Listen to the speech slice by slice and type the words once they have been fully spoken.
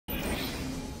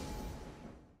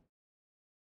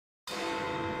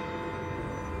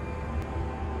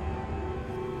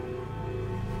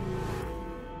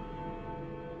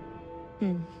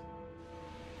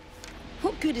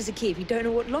What good is a key if you don't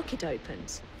know what lock it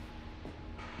opens?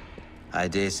 I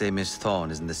dare say Miss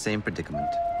Thorne is in the same predicament.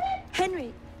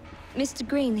 Henry! Mr.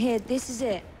 Green, here, this is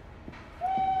it.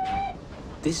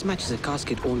 This matches a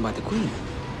casket owned by the Queen,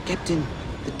 kept in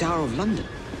the Tower of London.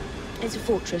 It's a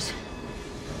fortress.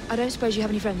 I don't suppose you have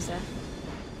any friends there?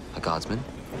 A guardsman?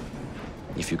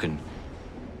 If you can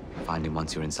find him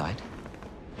once you're inside.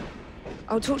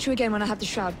 I'll talk to you again when I have the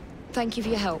shroud. Thank you for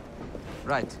your help.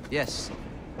 Right, yes.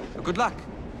 Good luck.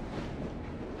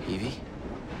 Evie?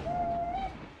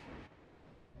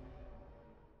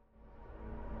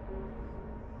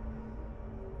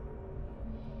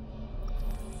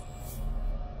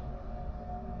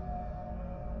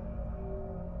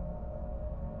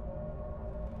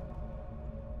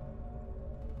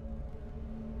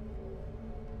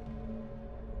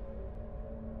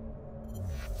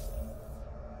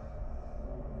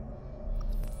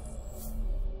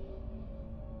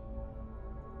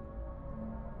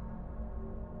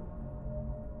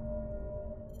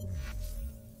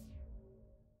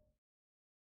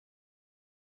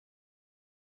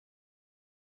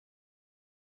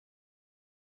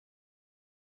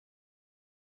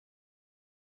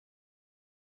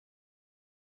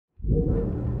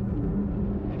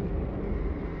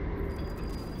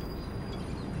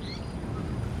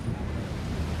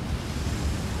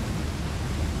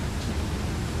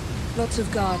 Lots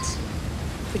of guards.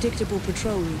 Predictable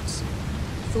patrol routes.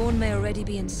 Thorne may already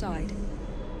be inside.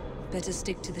 Better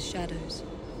stick to the shadows.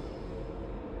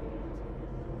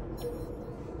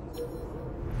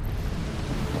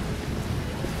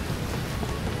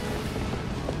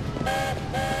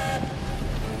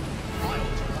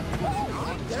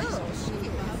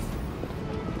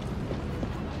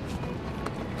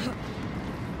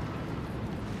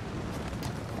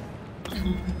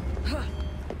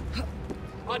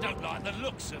 I don't like the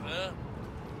looks of her.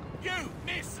 You,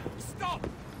 miss! Stop!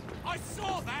 I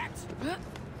saw that!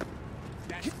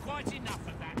 That's quite enough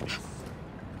of that, miss.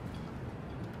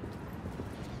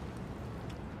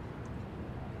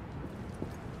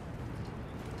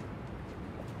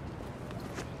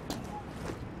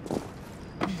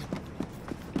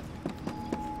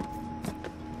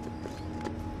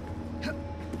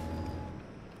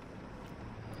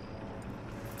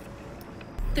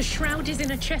 The shroud is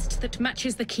in a chest that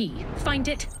matches the key. Find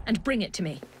it and bring it to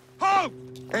me. Halt!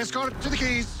 Escort to the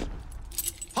keys.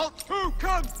 Halt! Who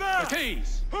comes there? The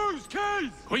keys! Whose keys?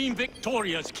 Queen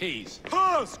Victoria's keys.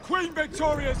 Hers! Queen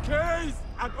Victoria's keys!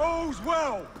 And all's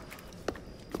well!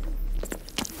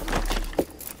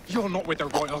 You're not with the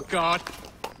Royal Guard.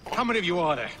 How many of you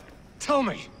are there? Tell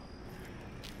me.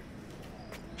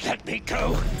 Let me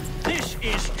go! This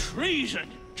is treason!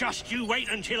 Just you wait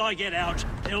until I get out.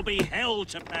 There'll be hell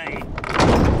to pay.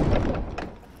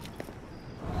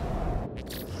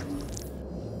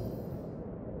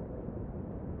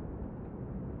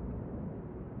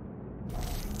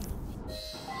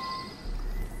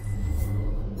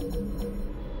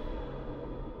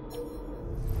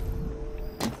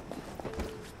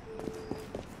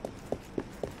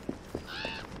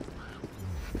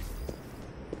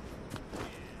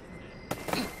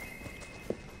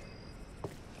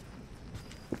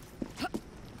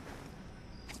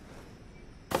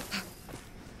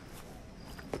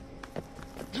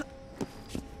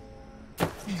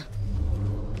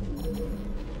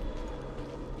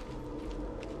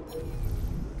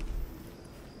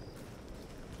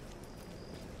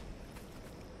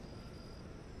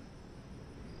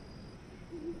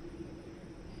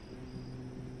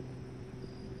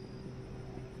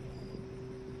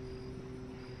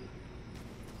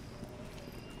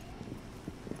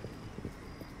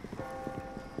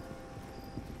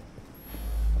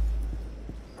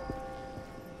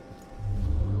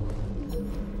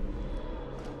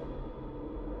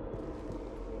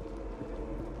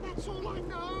 That's all I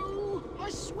know. I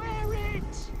swear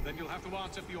it. Then you'll have to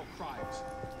answer for your crimes.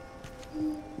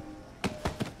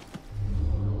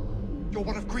 You're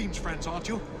one of Green's friends, aren't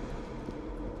you?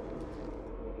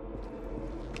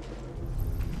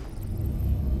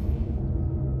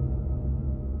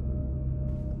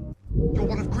 You're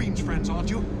one of Green's friends,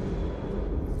 aren't you?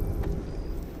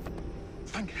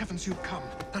 Thank heavens you've come.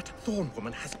 That Thorne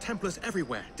woman has Templars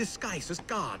everywhere, disguised as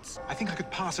guards. I think I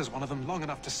could pass as one of them long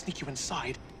enough to sneak you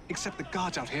inside, except the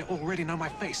guards out here already know my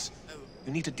face.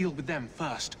 You need to deal with them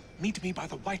first. Meet me by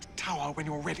the White Tower when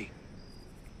you're ready.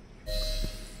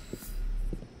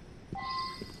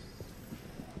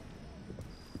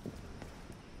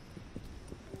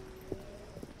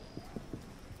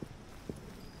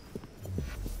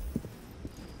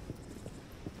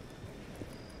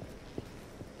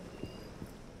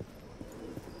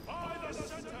 By the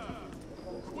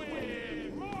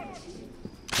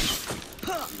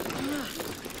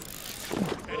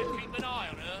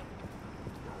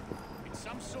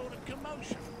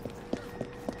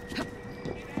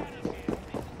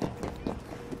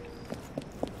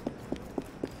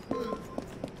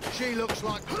She looks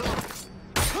like... What's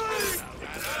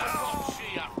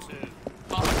she up to?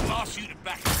 I'll ask you to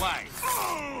back away.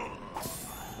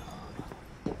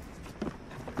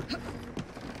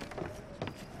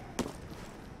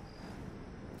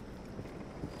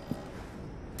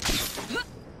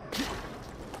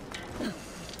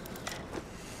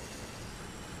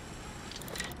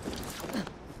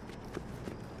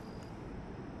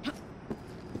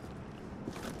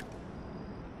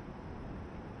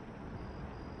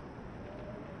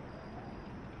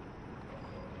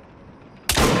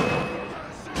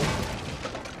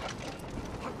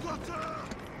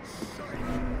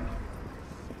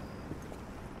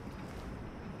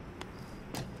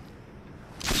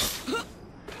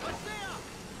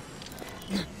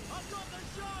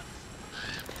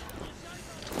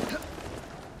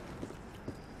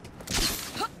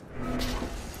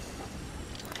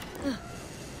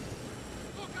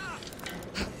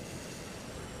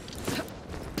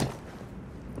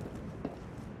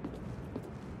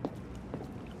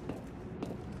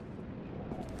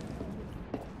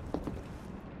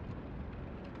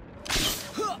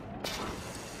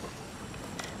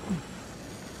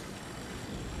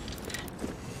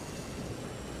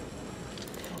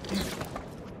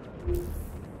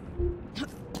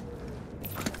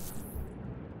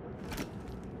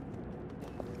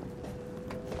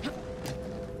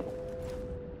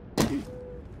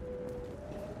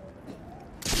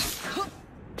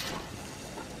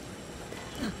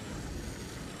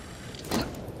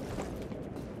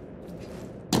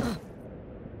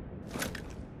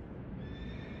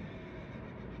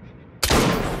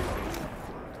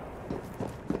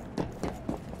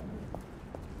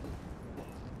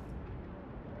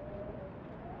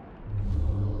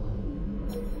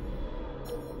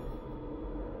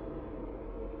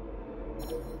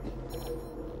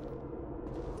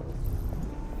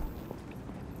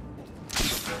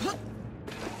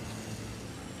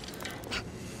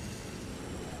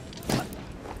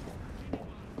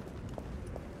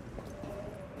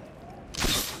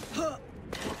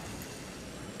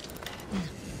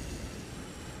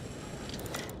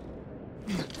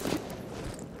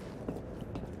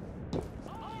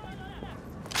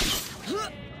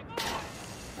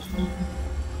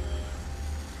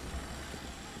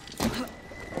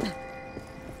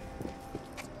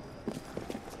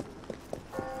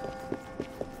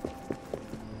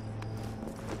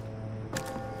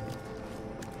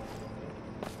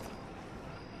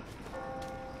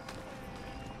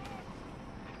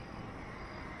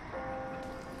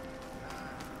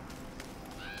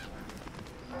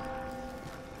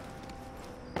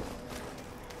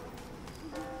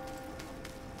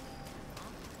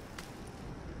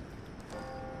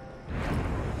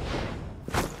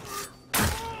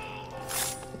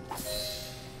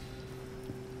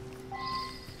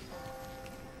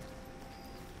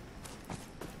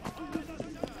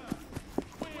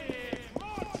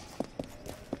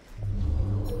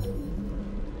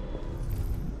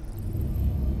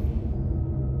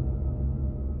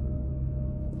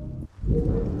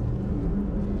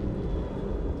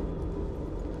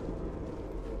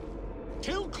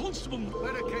 Kill Constable!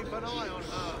 Better keep an eye on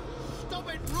her. Stop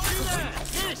it right there!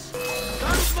 Yes!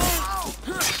 Don't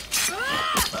move!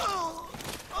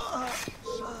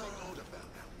 Something odd about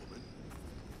that woman.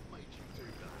 Made you do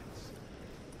that.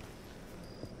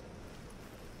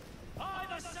 By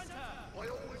the center! I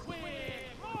always... Quick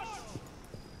march!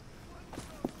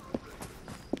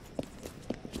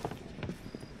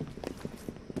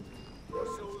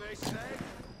 That's all they said.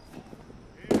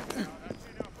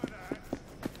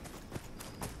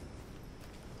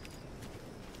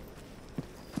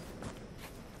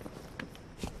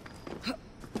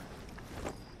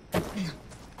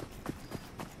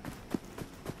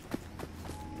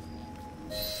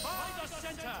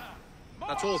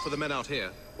 That's all for the men out here.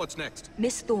 What's next?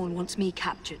 Miss Thorne wants me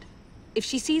captured. If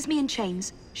she sees me in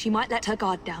chains, she might let her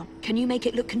guard down. Can you make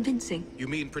it look convincing? You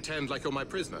mean pretend like you're my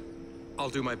prisoner? I'll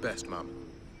do my best, Mum.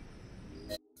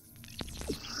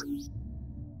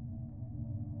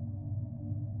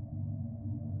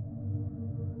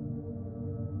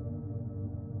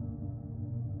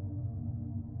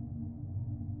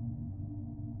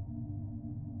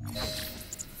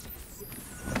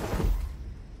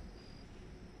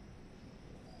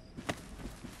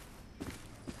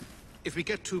 If we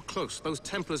get too close, those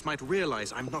Templars might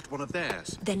realize I'm not one of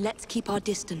theirs. Then let's keep our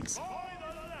distance.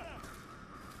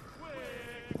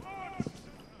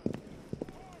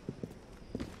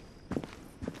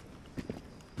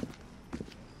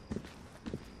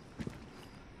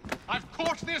 I've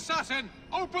caught the assassin!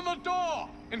 Open the door!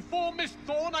 Inform Miss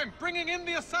Thorne I'm bringing in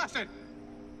the assassin!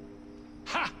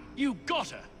 Ha! You got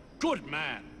her! Good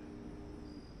man!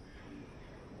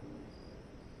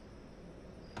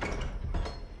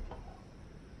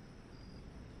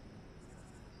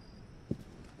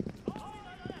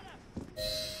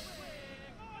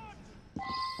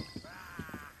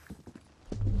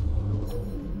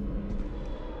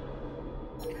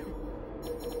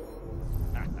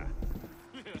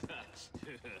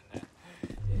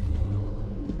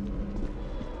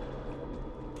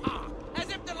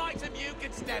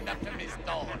 stand up to Miss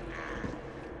Thorne?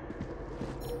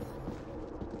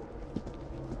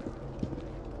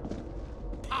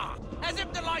 Ah, as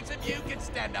if the likes of you can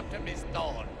stand up to Miss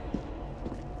Thorne.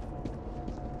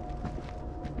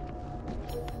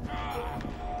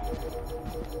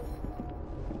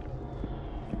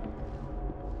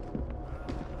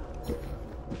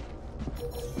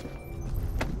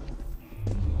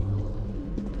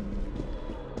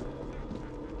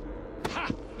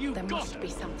 There must be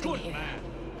something here.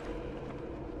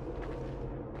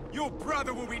 Your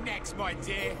brother will be next, my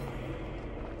dear.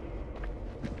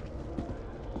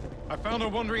 I found her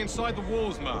wandering inside the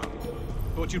walls, ma'am.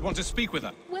 Thought you'd want to speak with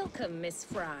her. Welcome, Miss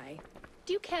Fry.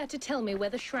 Do you care to tell me where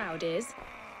the shroud is?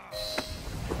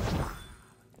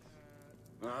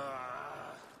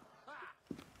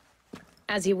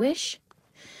 As you wish.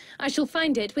 I shall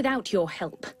find it without your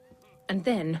help. And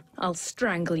then I'll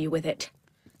strangle you with it.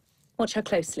 Watch her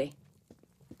closely.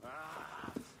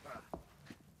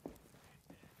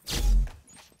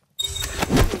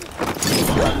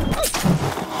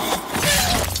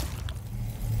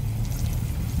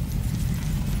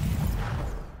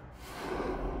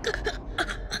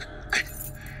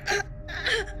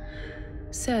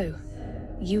 So,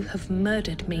 you have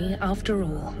murdered me after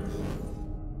all.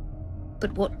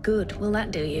 But what good will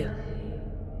that do you?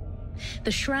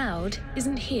 The shroud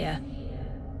isn't here.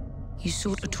 You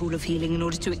sought a tool of healing in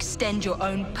order to extend your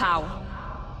own power.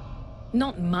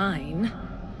 Not mine.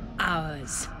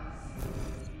 Ours.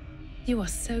 You are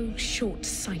so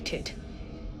short-sighted.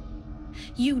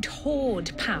 You'd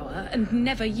hoard power and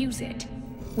never use it,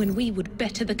 when we would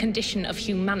better the condition of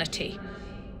humanity.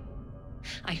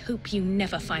 I hope you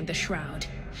never find the shroud.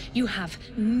 You have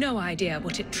no idea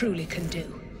what it truly can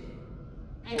do.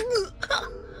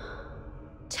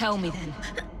 Tell me then.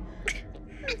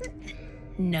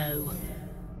 No.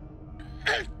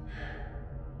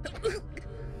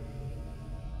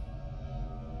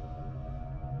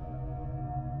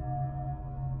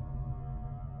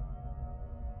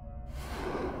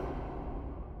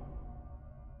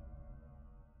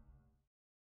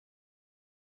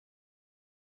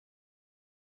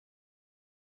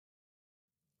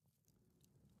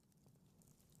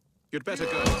 You'd better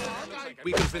go.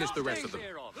 We can finish the rest of them.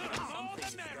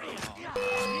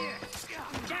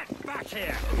 Get back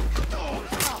here!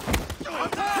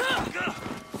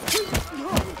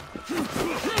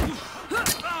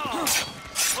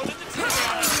 Pulling the trigger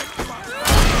out of it.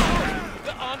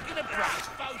 But I'm gonna break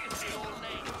both of your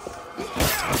legs.